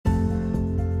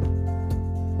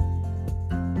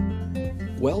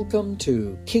Welcome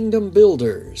to Kingdom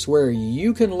Builders, where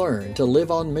you can learn to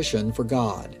live on mission for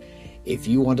God. If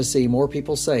you want to see more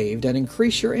people saved and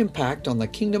increase your impact on the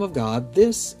kingdom of God,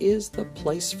 this is the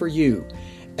place for you.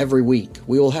 Every week,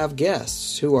 we will have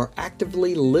guests who are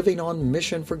actively living on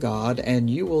mission for God, and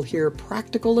you will hear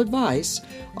practical advice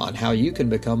on how you can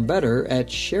become better at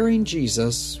sharing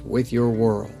Jesus with your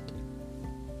world.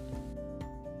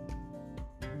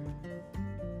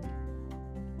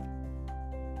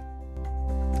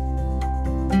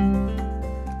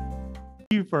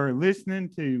 Thank you for listening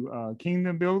to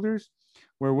Kingdom Builders,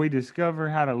 where we discover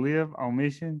how to live on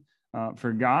mission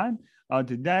for God.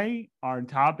 Today, our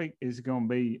topic is going to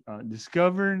be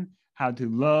discovering how to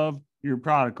love your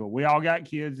prodigal. We all got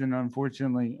kids, and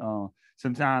unfortunately,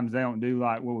 sometimes they don't do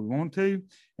like what we want to.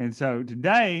 And so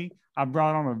today, I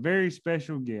brought on a very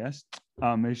special guest,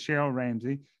 Ms. Cheryl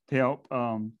Ramsey, to help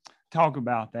talk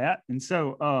about that. And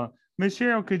so, Ms.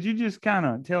 Cheryl, could you just kind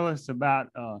of tell us about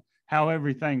how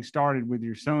everything started with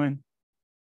your son?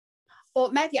 Well,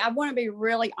 Matthew, I want to be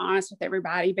really honest with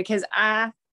everybody, because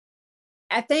I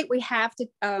think we have to,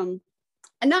 and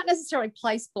not necessarily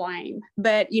place blame,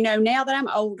 but, now that I'm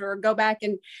older, go back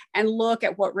and look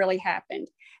at what really happened.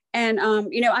 And,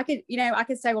 I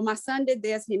could say, well, my son did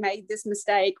this, he made this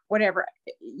mistake, whatever.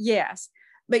 Yes.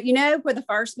 But where the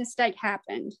first mistake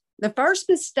happened? The first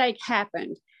mistake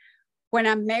happened when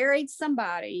I married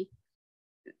somebody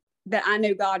that I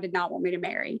knew God did not want me to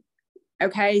marry.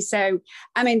 Okay. So,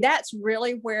 that's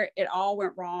really where it all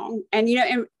went wrong. And,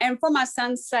 and for my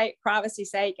son's sake, privacy's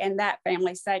sake, and that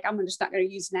family's sake, I'm just not going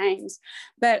to use names.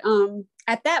 But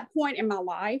at that point in my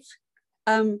life,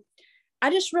 I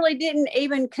just really didn't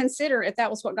even consider if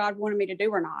that was what God wanted me to do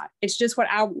or not. It's just what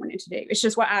I wanted to do. It's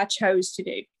just what I chose to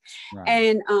do. Right.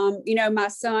 And, my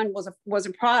son was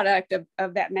a product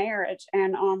of that marriage.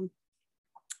 And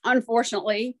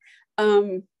unfortunately,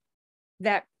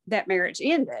 that marriage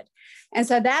ended. And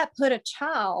so that put a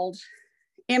child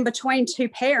in between two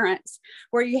parents,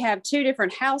 where you have two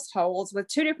different households with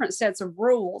two different sets of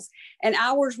rules. And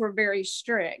ours were very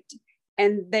strict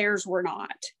and theirs were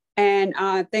not. And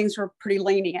things were pretty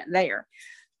lenient there.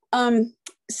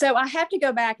 So I have to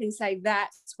go back and say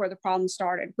that's where the problem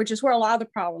started, which is where a lot of the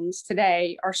problems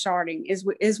today are starting, is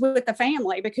with the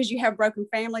family, because you have broken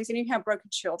families and you have broken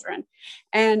children.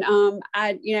 And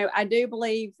I do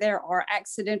believe there are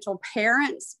accidental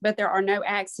parents, but there are no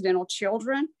accidental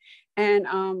children,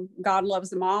 and God loves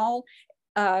them all.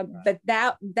 But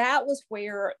that was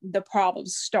where the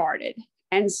problems started.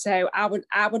 And so I would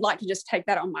like to just take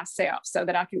that on myself, so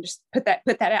that I can just put that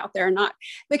out there, not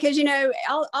because,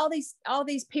 all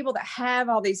these people that have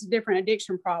all these different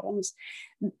addiction problems,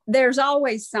 there's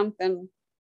always something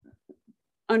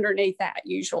underneath that.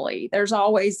 Usually there's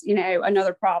always,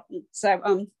 another problem.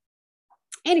 So,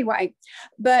 anyway,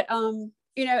 but, and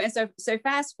so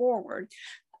fast forward,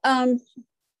 going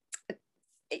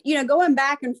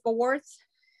back and forth,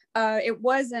 it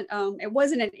wasn't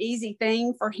an easy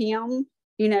thing for him,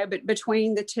 but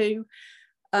between the two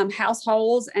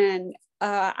households. And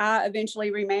I eventually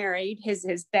remarried.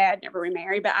 His dad never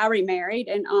remarried, but I remarried.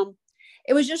 And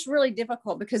it was just really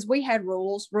difficult because we had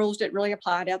rules. Rules didn't really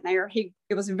apply down there.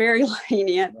 It was very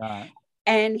lenient. Right.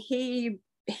 And he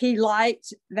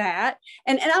liked that.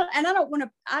 And I don't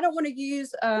want to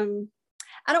use I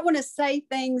don't want to say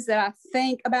things that I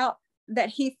think about that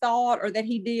he thought or that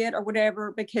he did or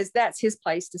whatever, because that's his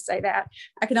place to say that.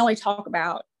 I can only talk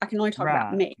about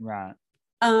me. Right.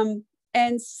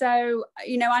 And so,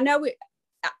 I know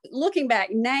looking back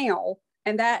now,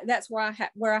 and that's where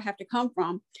I have to come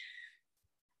from.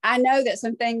 I know that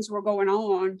some things were going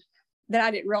on that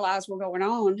I didn't realize were going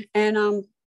on. And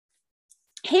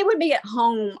he would be at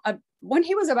home when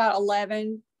he was about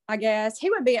 11, I guess. He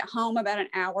would be at home about an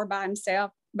hour by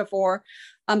himself before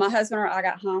my husband or I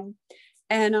got home.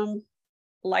 And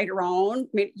later on,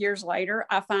 years later,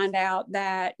 I find out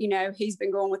that, he's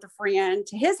been going with a friend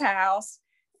to his house,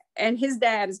 and his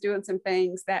dad is doing some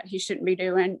things that he shouldn't be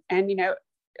doing. And,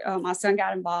 my son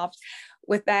got involved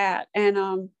with that. And,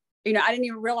 I didn't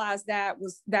even realize that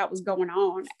was going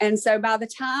on. And so by the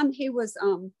time he was,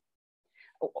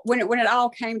 when it all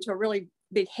came to a really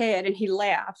big head and he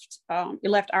left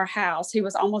our house, he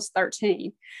was almost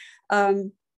 13.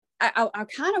 I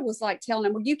kind of was like telling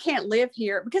him, well, you can't live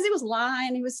here, because he was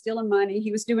lying. He was stealing money.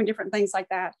 He was doing different things like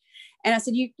that. And I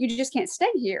said, you just can't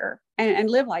stay here and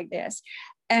live like this.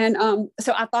 And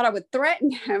so I thought I would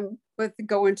threaten him with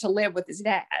going to live with his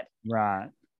dad. Right.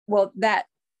 Well, that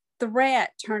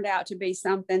threat turned out to be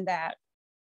something that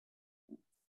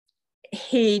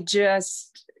he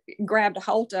just grabbed a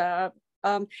hold of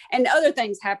And other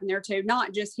things happen there too,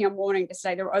 not just him wanting to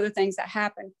stay. There were other things that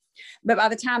happened. But by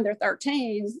the time they're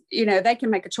 13, they can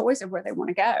make a choice of where they want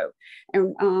to go.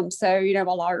 And so, my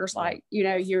lawyer's like,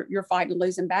 you're fighting a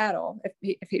losing battle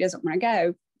if he doesn't want to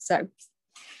go. So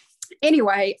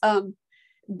anyway,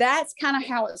 that's kind of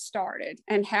how it started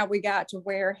and how we got to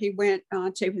where he went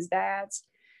to his dad's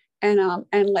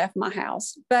and left my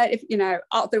house. But if,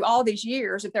 through all these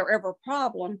years, if there were ever a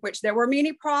problem, which there were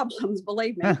many problems,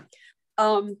 believe me,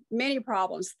 many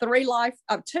problems, 2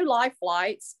 life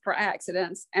flights for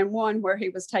accidents and one where he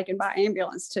was taken by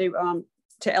ambulance to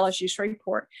LSU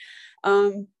Shreveport.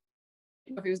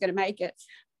 If he was going to make it,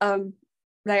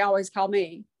 they always called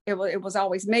me. It was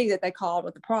always me that they called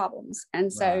with the problems.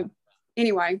 And so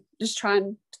anyway, just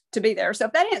trying to be there. So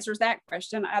if that answers that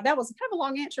question, that was kind of a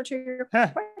long answer to your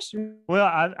question. Well,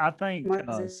 I think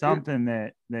something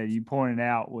that you pointed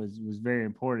out was very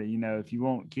important. If you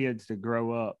want kids to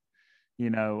grow up,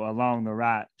 along the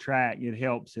right track, it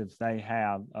helps if they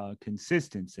have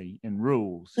consistency and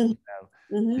rules.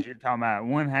 Because you're talking about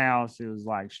one house, it was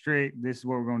like strict, this is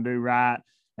what we're going to do right.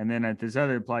 And then at this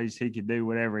other place, he could do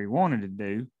whatever he wanted to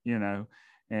do,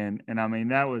 and I mean,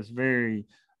 that was very,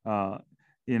 good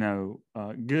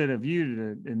of you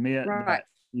to admit that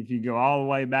if you go all the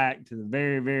way back to the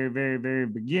very, very, very, very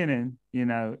beginning,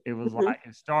 it was like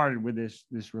it started with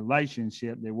this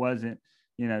relationship that wasn't,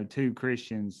 2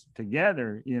 Christians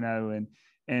together, and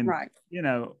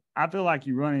I feel like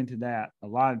you run into that a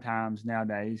lot of times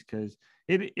nowadays, because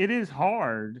it is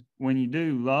hard when you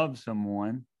do love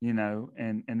someone,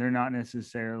 and they're not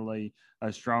necessarily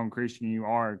a strong Christian. You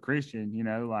are a Christian,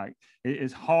 like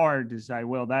it's hard to say,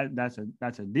 well, that's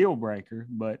a deal breaker.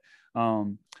 But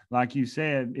like you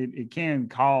said, it can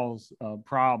cause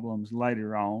problems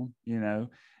later on,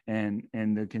 and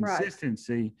the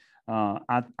consistency,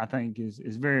 I think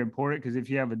is very important, because if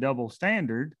you have a double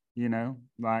standard,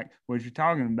 like what you're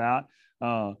talking about,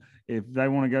 if they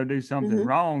want to go do something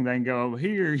wrong, they can go over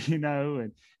here,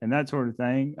 and that sort of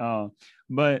thing.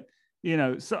 But,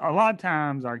 so a lot of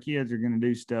times our kids are going to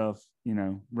do stuff,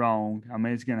 wrong. I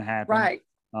mean, it's going to happen. Right.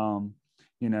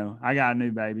 I got a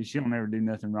new baby. She'll never do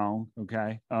nothing wrong.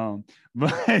 Okay.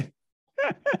 But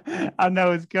I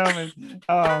know it's coming.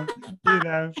 And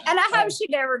I hope she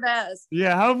never does.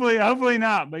 Yeah, hopefully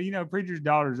not. But preacher's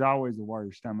daughter is always the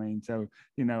worst. I mean, so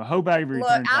hope Avery. Look,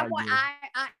 I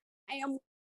am.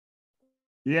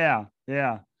 Yeah.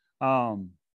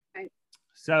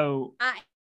 So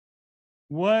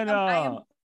what? I am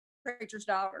preacher's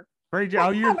daughter. Preacher.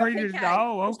 Oh, you're preacher's daughter.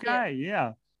 Oh, okay.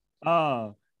 Yeah.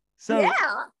 So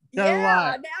yeah. So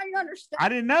now you understand. I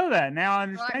didn't know that. Now I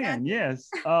understand. Yes.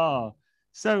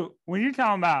 So when you're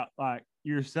talking about like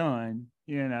your son,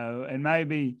 and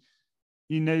maybe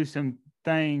you knew some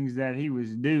things that he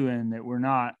was doing that were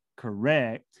not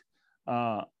correct,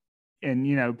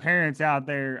 and parents out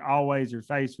there always are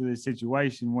faced with a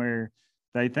situation where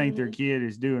they think their kid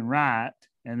is doing right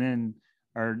and then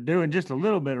are doing just a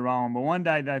little bit wrong, but one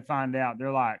day they find out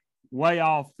they're like way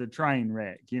off the train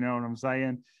wreck. You know what I'm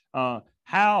saying?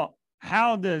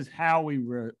 How does how we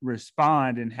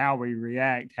respond and how we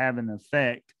react have an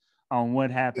effect on what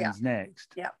happens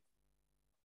next? Yeah.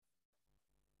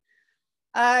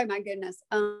 Oh my goodness.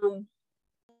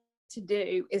 To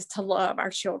do is to love our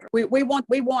children. We want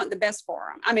the best for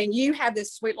them. I mean, you have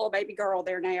this sweet little baby girl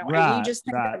there now, and you just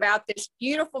think about this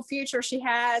beautiful future she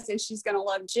has, and she's going to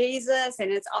love Jesus,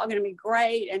 and it's all going to be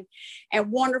great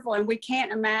and wonderful. And you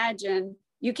can't imagine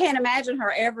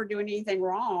her ever doing anything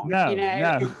wrong. No.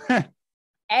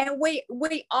 And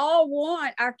we all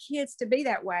want our kids to be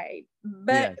that way,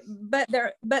 but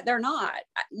they're not.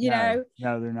 No,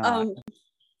 they're not.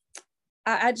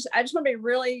 I just want to be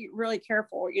really, really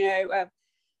careful,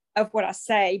 of what I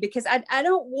say, because I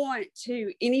don't want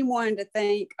anyone to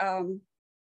think.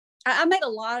 I made a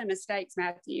lot of mistakes,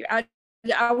 Matthew. I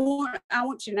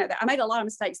want you to know that I made a lot of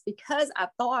mistakes because I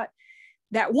thought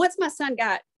that once my son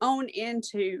got on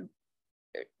into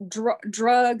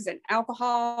drugs and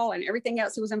alcohol and everything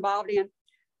else he was involved in,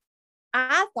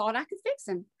 I thought I could fix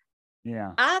him.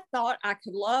 Yeah. I thought I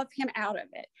could love him out of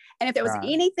it. And if there was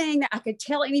anything that I could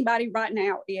tell anybody right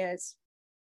now is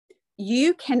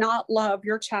you cannot love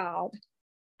your child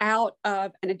out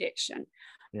of an addiction.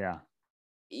 Yeah.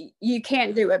 You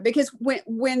can't do it, because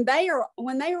when they are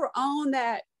on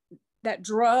that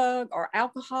drug or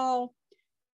alcohol,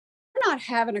 they're not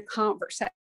having a conversation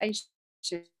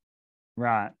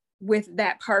with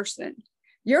that person.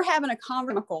 You're having a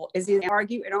conversation is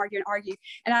argue.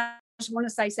 And I just want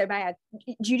to say so bad,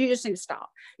 you just need to stop.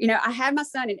 I have my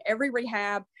son in every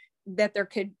rehab that there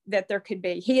could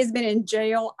be. He has been in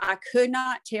jail. I could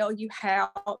not tell you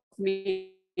how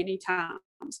many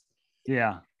times.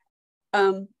 Yeah.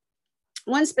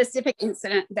 One specific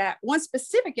incident that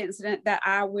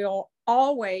I will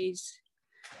always,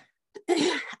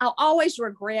 I'll always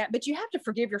regret, but you have to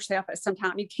forgive yourself at some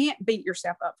time. You can't beat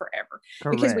yourself up forever.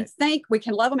 Correct. Because we think we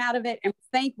can love them out of it, and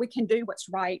we think we can do what's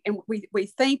right, and we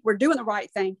think we're doing the right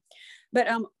thing. But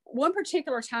one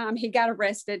particular time he got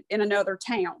arrested in another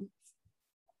town.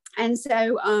 And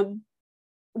so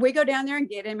we go down there and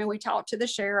get him, and we talk to the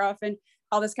sheriff and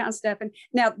all this kind of stuff. And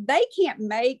now they can't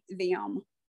make them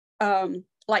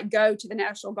like go to the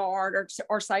National Guard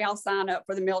or say, I'll sign up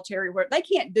for the military work. They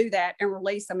can't do that and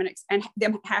release them and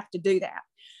them have to do that.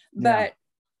 But,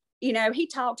 you know, he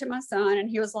talked to my son, and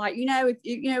he was like,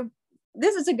 if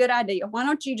this is a good idea. Why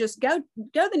don't you just go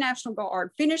to the National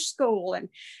Guard, finish school, and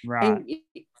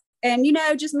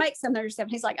just make some of yourself.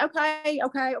 He's like, okay.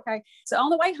 So on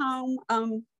the way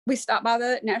home, we stopped by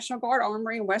the National Guard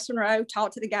Armory in Western Road,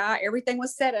 talked to the guy. Everything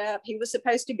was set up. He was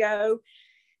supposed to go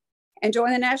and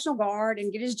join the National Guard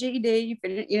and get his GED,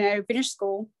 finish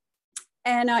school.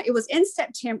 And it was in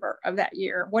September of that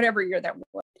year, whatever year that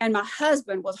was. And my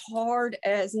husband was hard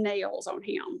as nails on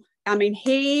him. I mean,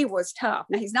 he was tough.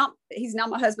 Now he's not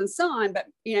my husband's son, but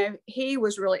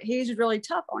he's really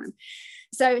tough on him.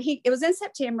 So it was in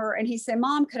September, and he said,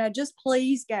 Mom, could I just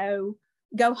please go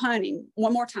hunting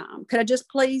one more time? Could I just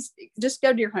please just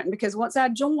go deer hunting? Because once I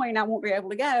join, I won't be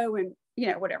able to go, and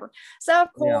whatever. So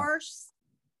of course,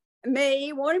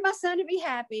 me wanting my son to be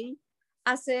happy,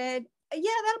 I said,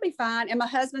 yeah, that'll be fine. And my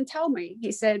husband told me,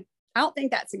 he said, I don't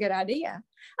think that's a good idea.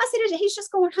 I said, he's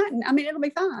just going hunting. I mean, it'll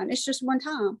be fine. It's just one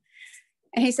time.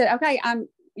 And he said, okay,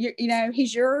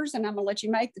 he's yours, and I'm gonna let you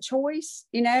make the choice,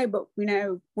 but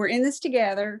we're in this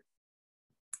together.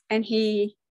 And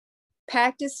he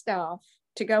packed his stuff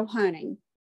to go hunting,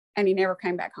 and he never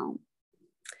came back home.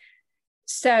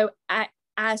 So I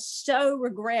so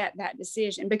regret that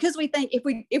decision, because we think if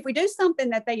we do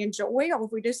something that they enjoy, or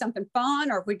if we do something fun,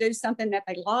 or if we do something that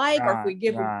they like, or if we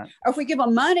give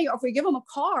them money, or if we give them a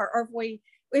car, or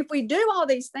if we do all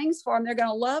these things for them, they're going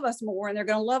to love us more, and they're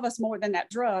going to love us more than that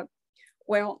drug.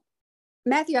 Well,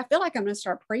 Matthew, I feel like I'm going to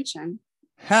start preaching.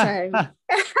 So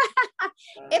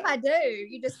if I do,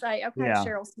 you just say, okay,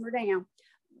 Cheryl, simmer down.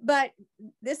 But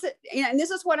this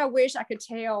is what I wish I could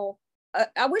tell.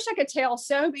 I wish I could tell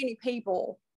so many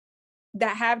people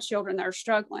that have children that are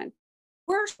struggling.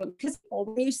 Because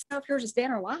when you see if yours is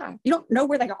dead or alive, you don't know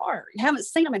where they are. You haven't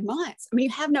seen them in months. I mean,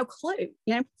 you have no clue,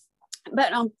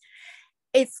 But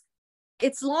it's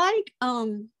like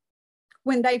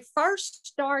when they first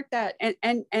start that,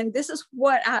 and this is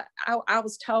what I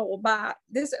was told by,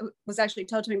 this was actually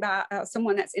told to me by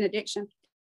someone that's in addiction.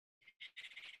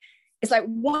 It's like,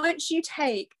 once you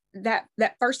take that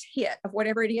first hit of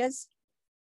whatever it is,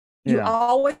 you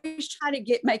always try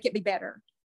to make it be better.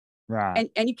 Right.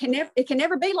 And it can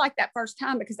never be like that first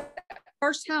time, because that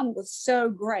first time was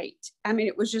so great. I mean,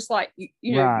 it was just like,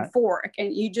 euphoric,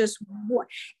 and you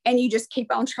just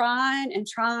keep on trying and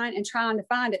trying and trying to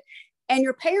find it. And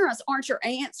your parents aren't your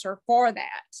answer for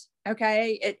that.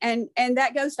 Okay. And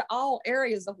that goes to all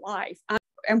areas of life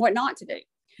and what not to do.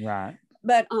 Right.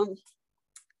 But,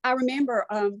 I remember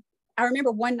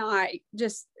one night,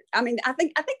 I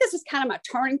think this is kind of my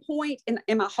turning point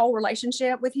in my whole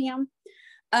relationship with him,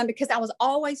 because I was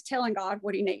always telling God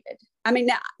what he needed. I mean,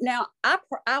 now I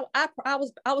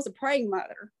was a praying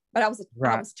mother, but I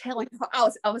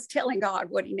was telling God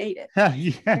what he needed.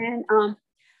 And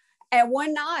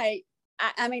one night,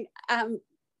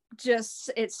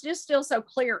 it's just still so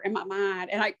clear in my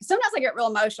mind, and sometimes I get real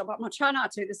emotional, but I'm gonna try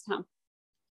not to this time.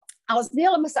 I was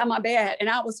kneeling beside my bed, and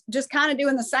I was just kind of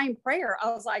doing the same prayer.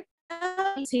 I was like,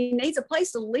 he needs a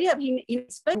place to live. He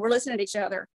needs food. We're listening to each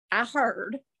other. I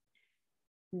heard,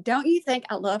 don't you think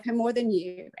I love him more than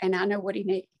you? And I know what he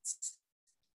needs.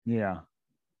 Yeah.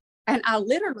 And I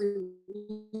literally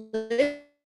lifted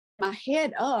my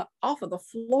head up off of the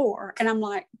floor. And I'm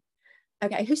like,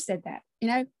 okay, who said that?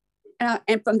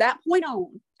 And from that point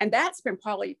on, and that's been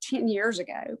probably 10 years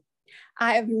ago,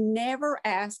 I have never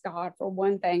asked God for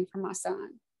one thing for my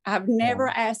son. I've never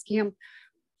asked him,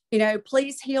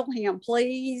 please heal him.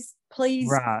 Please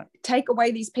take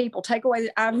away these people.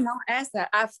 I've not asked that.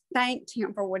 I've thanked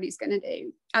him for what he's going to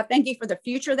do. I thank you for the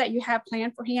future that you have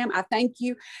planned for him. I thank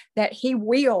you that he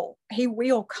will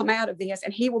come out of this,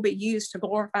 and he will be used to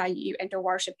glorify you and to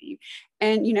worship you.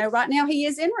 And, right now he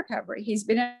is in recovery. He's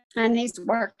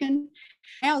working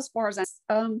now, as far as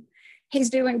he's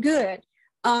doing good.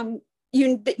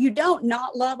 you don't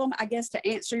not love them. I guess to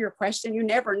answer your question, you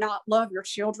never not love your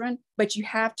children, but you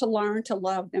have to learn to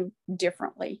love them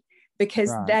differently,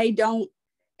 because they don't,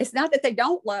 it's not that they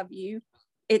don't love you.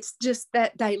 It's just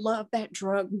that they love that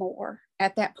drug more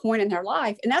at that point in their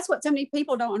life. And that's what so many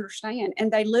people don't understand. And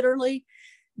they literally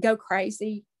go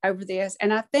crazy over this.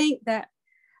 And I think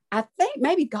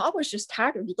maybe God was just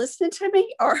tired of listening to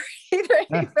me, or either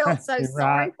he felt so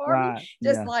sorry for me.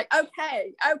 Just like,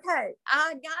 okay, I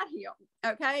got him.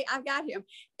 Okay, I've got him.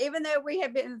 Even though we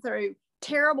have been through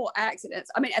terrible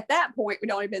accidents. I mean, at that point,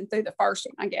 we'd only been through the first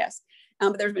one, I guess.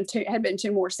 But had been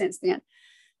two more since then.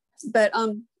 But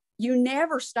you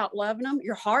never stop loving them.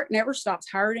 Your heart never stops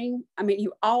hurting. I mean,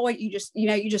 you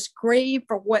just grieve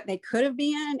for what they could have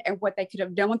been and what they could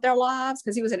have done with their lives,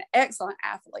 because he was an excellent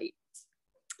athlete.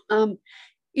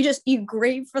 You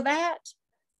grieve for that,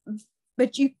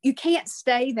 but you can't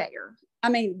stay there. I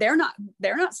mean, they're not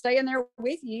staying there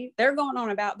with you. They're going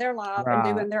on about their life and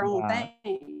doing their own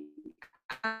thing.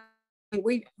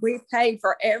 We paid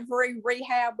for every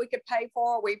rehab we could pay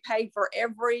for. We paid for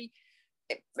every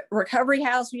recovery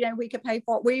house, we could pay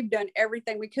for. We've done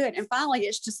everything we could. And finally,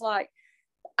 it's just like,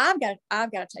 I've got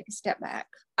to take a step back.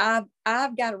 I've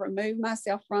got to remove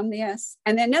myself from this.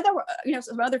 And then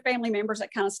some other family members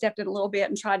that kind of stepped in a little bit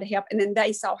and tried to help. And then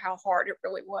they saw how hard it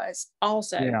really was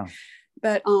also. Yeah.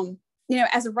 But,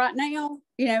 as of right now,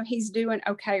 he's doing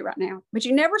okay right now, but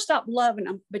you never stop loving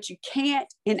them, but you can't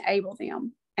enable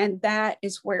them. And that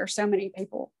is where so many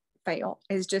people fail,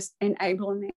 is just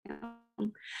enabling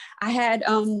them. I had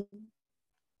a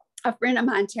friend of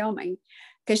mine tell me,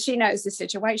 because she knows the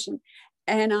situation,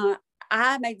 and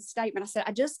I made the statement. I said,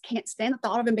 I just can't stand the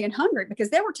thought of him being hungry, because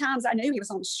there were times I knew he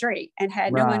was on the street and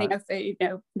had no money, no food,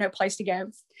 no place to go.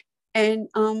 And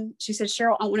she said,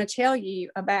 Cheryl, I want to tell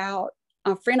you about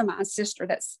a friend of mine's sister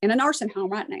that's in a nursing home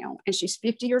right now, and she's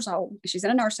 50 years old. She's in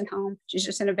a nursing home. She's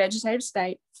just in a vegetative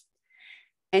state,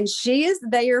 and she is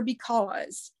there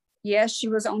because, yes, she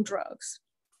was on drugs.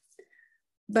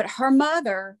 But her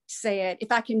mother said, if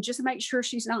I can just make sure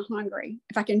she's not hungry,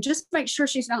 it'll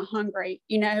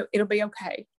be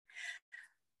okay.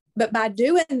 But by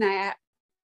doing that,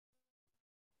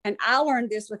 and I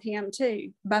learned this with him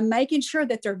too, by making sure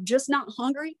that they're just not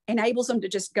hungry enables them to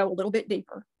just go a little bit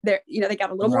deeper. They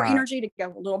got a little more energy to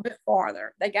go a little bit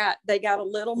farther. They got a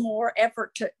little more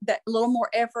effort to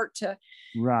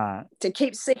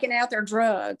keep seeking out their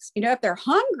drugs. If they're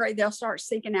hungry, they'll start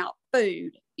seeking out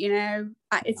food.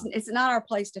 It's not our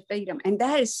place to feed them. And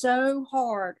that is so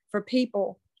hard for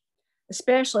people,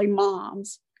 especially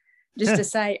moms, just to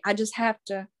say, I have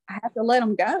to let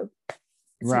them go.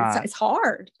 It's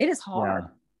hard. It is hard.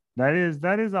 Yeah.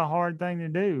 That is a hard thing to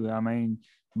do. I mean,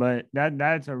 but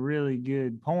that's a really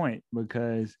good point,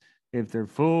 because if they're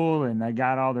full and they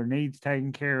got all their needs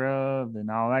taken care of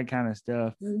and all that kind of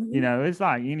stuff, it's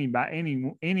like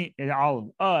all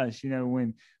of us,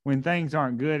 when things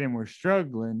aren't good and we're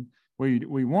struggling,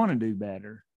 we want to do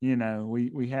better.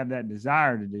 We have that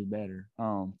desire to do better.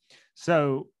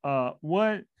 So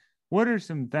what are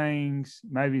some things,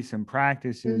 maybe some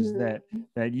practices that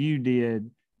you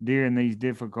did during these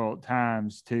difficult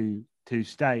times to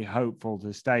stay hopeful,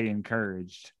 to stay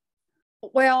encouraged?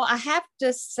 Well, I have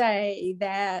to say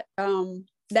that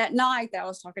that night that I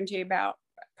was talking to you about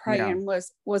praying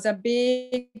was a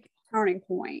big turning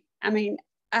point. I mean,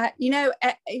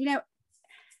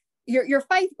 your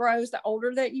faith grows the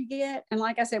older that you get. And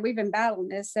like I said, we've been battling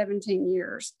this 17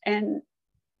 years. And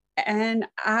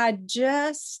I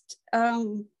just, at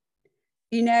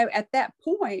that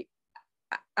point,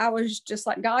 I was just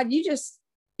like, God, you just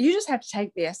have to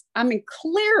take this. I mean,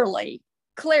 clearly,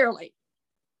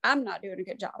 I'm not doing a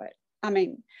good job at it. I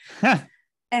mean,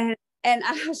 and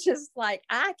I was just like,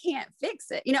 I can't fix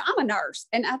it. I'm a nurse,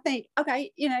 and I think,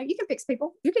 okay, you can fix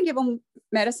people. You can give them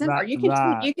medicine, or you can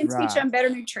teach them better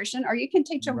nutrition, or you can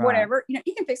teach them whatever. You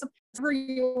can fix them, whatever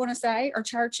you want to say, or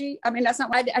churchy. I mean, that's not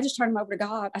what I did. I just turned him over to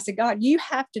God. I said, God, you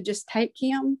have to just take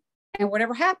him, and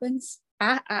whatever happens,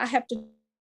 I have to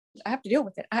deal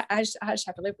with it. I just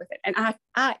have to live with it. And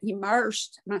I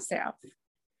immersed myself.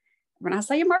 When I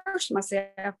say immersed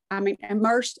myself, I mean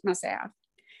immersed myself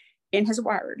in his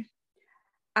word.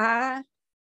 As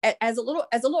a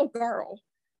little girl,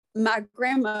 my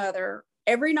grandmother,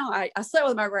 every night I slept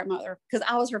with my grandmother because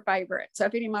I was her favorite. So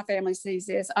if any of my family sees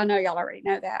this, I know y'all already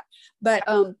know that. But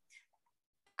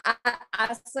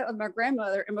I slept with my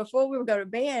grandmother, and before we would go to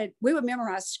bed, we would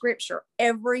memorize scripture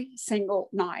every single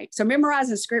night. So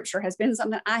memorizing scripture has been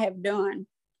something I have done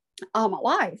all my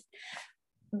life.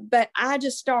 But I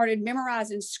just started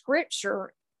memorizing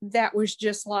scripture that was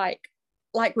just like,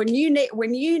 like when you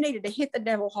needed to hit the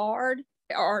devil hard,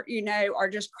 or or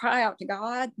just cry out to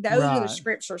God, those are the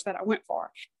scriptures that I went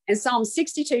for. And Psalm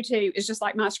 62:2 is just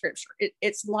like my scripture.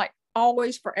 It's like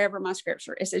always forever my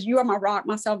scripture. It says, "You are my rock,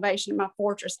 my salvation, my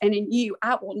fortress, and in you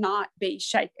I will not be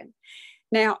shaken."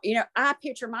 Now, I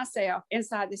picture myself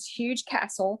inside this huge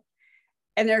castle,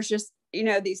 and there's just,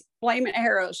 these flaming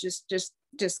arrows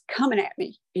just coming at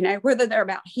me, whether they're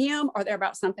about him or they're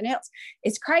about something else.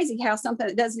 It's crazy how something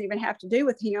that doesn't even have to do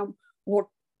with him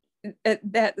will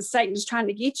that the Satan is trying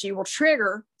to get you will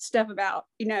trigger stuff about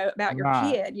your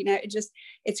kid.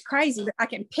 It's crazy. But I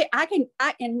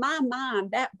in my mind,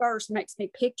 that verse makes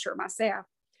me picture myself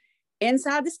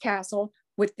inside this castle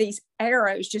with these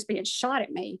arrows just being shot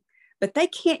at me, but they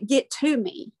can't get to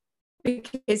me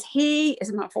because he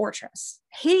is my fortress.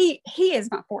 He is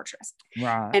my fortress.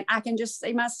 Right. And I can just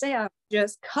see myself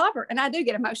just covered. And I do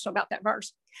get emotional about that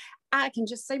verse. I can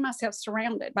just see myself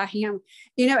surrounded by him,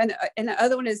 and the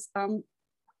other one is in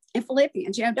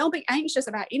Philippians, don't be anxious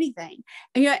about anything.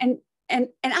 And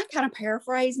I kind of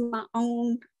paraphrase my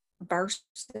own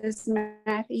verses,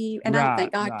 Matthew, and I don't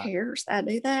think God cares that I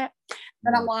do that.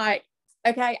 But I'm like,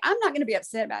 okay, I'm not going to be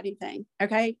upset about anything.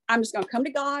 Okay. I'm just going to come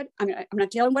to God. I'm going to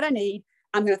tell him what I need.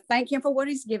 I'm going to thank him for what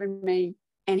he's given me.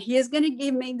 And he is going to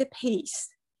give me the peace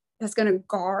that's going to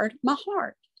guard my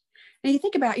heart. And you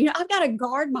think about, I've got to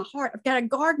guard my heart. I've got to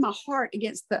guard my heart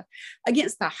against the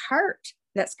hurt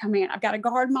that's come in. I've got to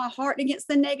guard my heart against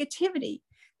the negativity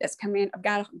that's come in. I've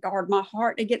got to guard my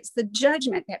heart against the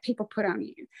judgment that people put on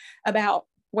you about,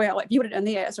 well, if you would have done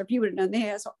this, or if you would have done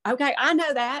this. Okay, I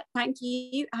know that. Thank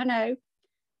you. I know.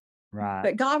 Right.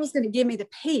 But God was going to give me the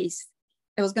peace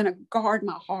that was going to guard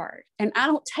my heart. And I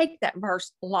don't take that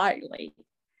verse lightly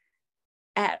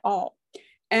at all.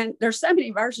 And there's so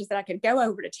many verses that I could go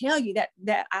over to tell you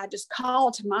that I just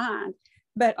call to mind.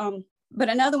 But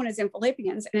another one is in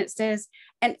Philippians, and it says,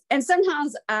 and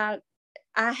sometimes I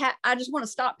just want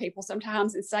to stop people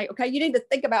sometimes and say, okay, you need to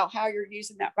think about how you're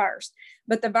using that verse.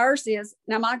 But the verse is,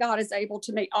 now my God is able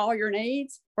to meet all your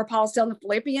needs, where Paul's telling the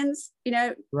Philippians,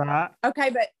 Right.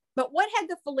 Okay, but what had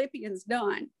the Philippians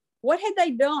done? What had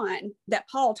they done that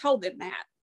Paul told them that?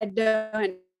 Had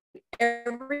done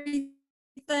everything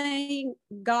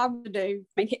God would do.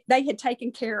 I mean, they had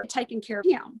taken care of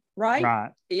him, right?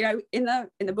 Right. In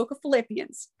the book of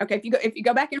Philippians. Okay, if you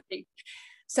go back and read.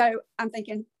 So I'm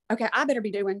thinking, okay, I better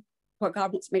be doing what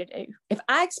God wants me to do. If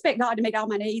I expect God to meet all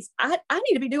my needs, I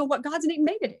need to be doing what God's needing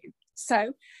me to do.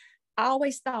 So I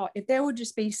always thought, if there would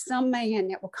just be some man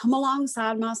that will come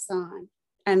alongside my son,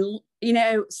 and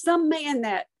some man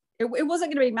that it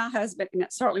wasn't going to be my husband, and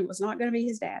it certainly was not going to be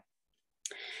his dad.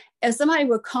 If somebody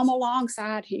would come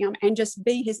alongside him and just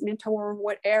be his mentor or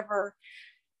whatever,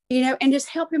 and just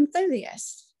help him through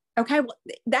this. Okay, well,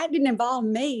 that didn't involve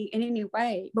me in any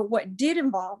way, but what did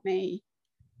involve me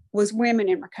was women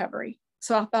in recovery.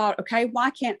 So I thought, okay, why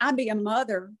can't I be a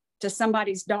mother to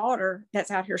somebody's daughter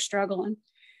that's out here struggling?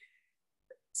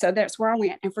 So that's where I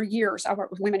went. And for years, I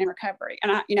worked with women in recovery,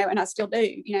 and I still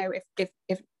do.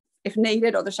 If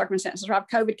needed, or the circumstances drive.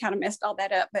 COVID kind of messed all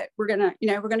that up, but we're gonna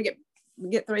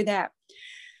get through that.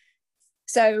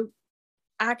 So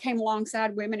I came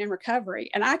alongside women in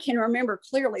recovery, and I can remember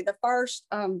clearly the first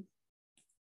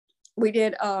we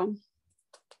did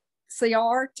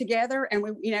CR together, and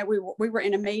we were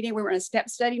in a meeting. We were in a step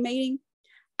study meeting.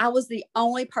 I was the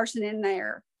only person in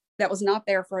there that was not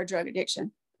there for a drug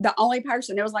addiction. The only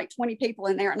person. There was like 20 people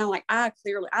in there, and I'm like, I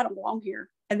don't belong here,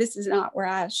 and this is not where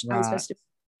I'm supposed to be.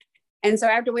 And so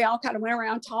after we all kind of went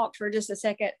around and talked for just a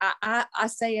second, I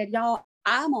said, y'all,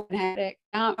 I'm an addict.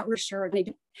 I'm not really sure.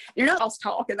 You're not all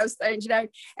talking those things,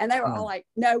 and they were all like,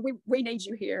 no, we need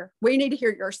you here. We need to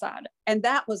hear your side. And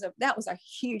that was a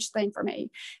huge thing for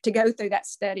me, to go through that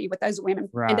study with those women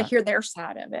and to hear their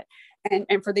side of it,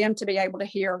 and for them to be able to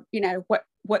hear,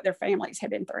 what their families had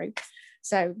been through.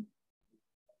 So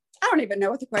I don't even know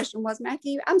what the question was,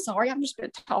 Matthew. I'm sorry. I'm just been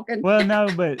talking. Well, no,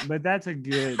 but that's a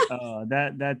good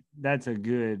that's a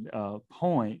good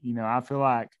point. I feel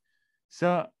like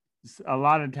a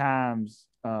lot of times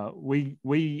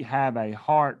we have a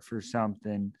heart for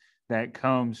something that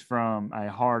comes from a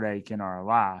heartache in our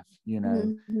life,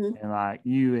 and like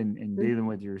you and dealing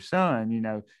with your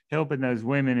son, helping those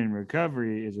women in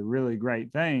recovery is a really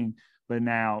great thing. But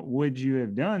now, would you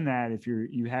have done that if you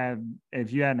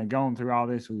hadn't gone through all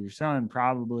this with your son?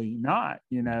 Probably not,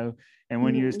 And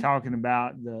when you was talking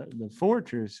about the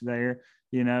fortress there,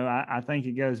 I think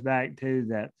it goes back to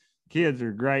that. Kids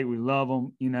are great. We love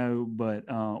them, but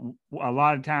a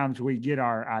lot of times we get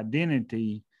our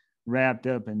identity wrapped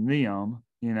up in them,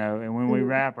 and when we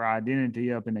wrap our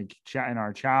identity up in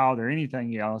our child or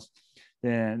anything else,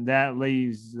 then that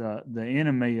leaves the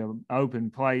enemy an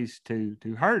open place to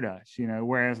hurt us,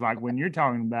 whereas like when you're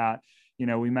talking about,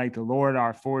 we make the Lord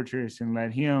our fortress and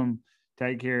let him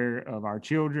take care of our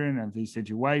children, of these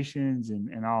situations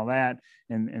and all that.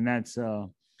 And that's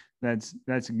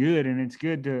good. And it's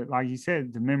good to, like you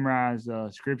said, to memorize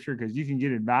scripture, because you can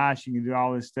get advice, you can do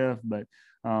all this stuff, but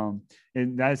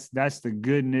that's the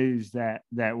good news that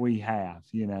we have,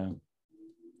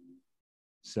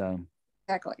 so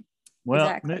Exactly. well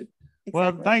Exactly.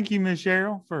 well thank you, Miss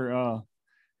Cheryl, for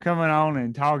coming on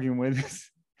and talking with us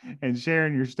and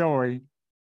sharing your story.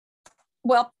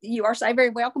 Well, you are so very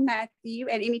welcome, Matthew,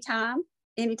 at any time.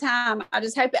 I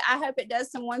hope it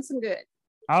does someone some good.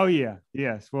 Oh yeah,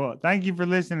 yes. Well, thank you for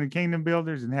listening to Kingdom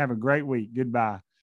Builders, and have a great week. Goodbye.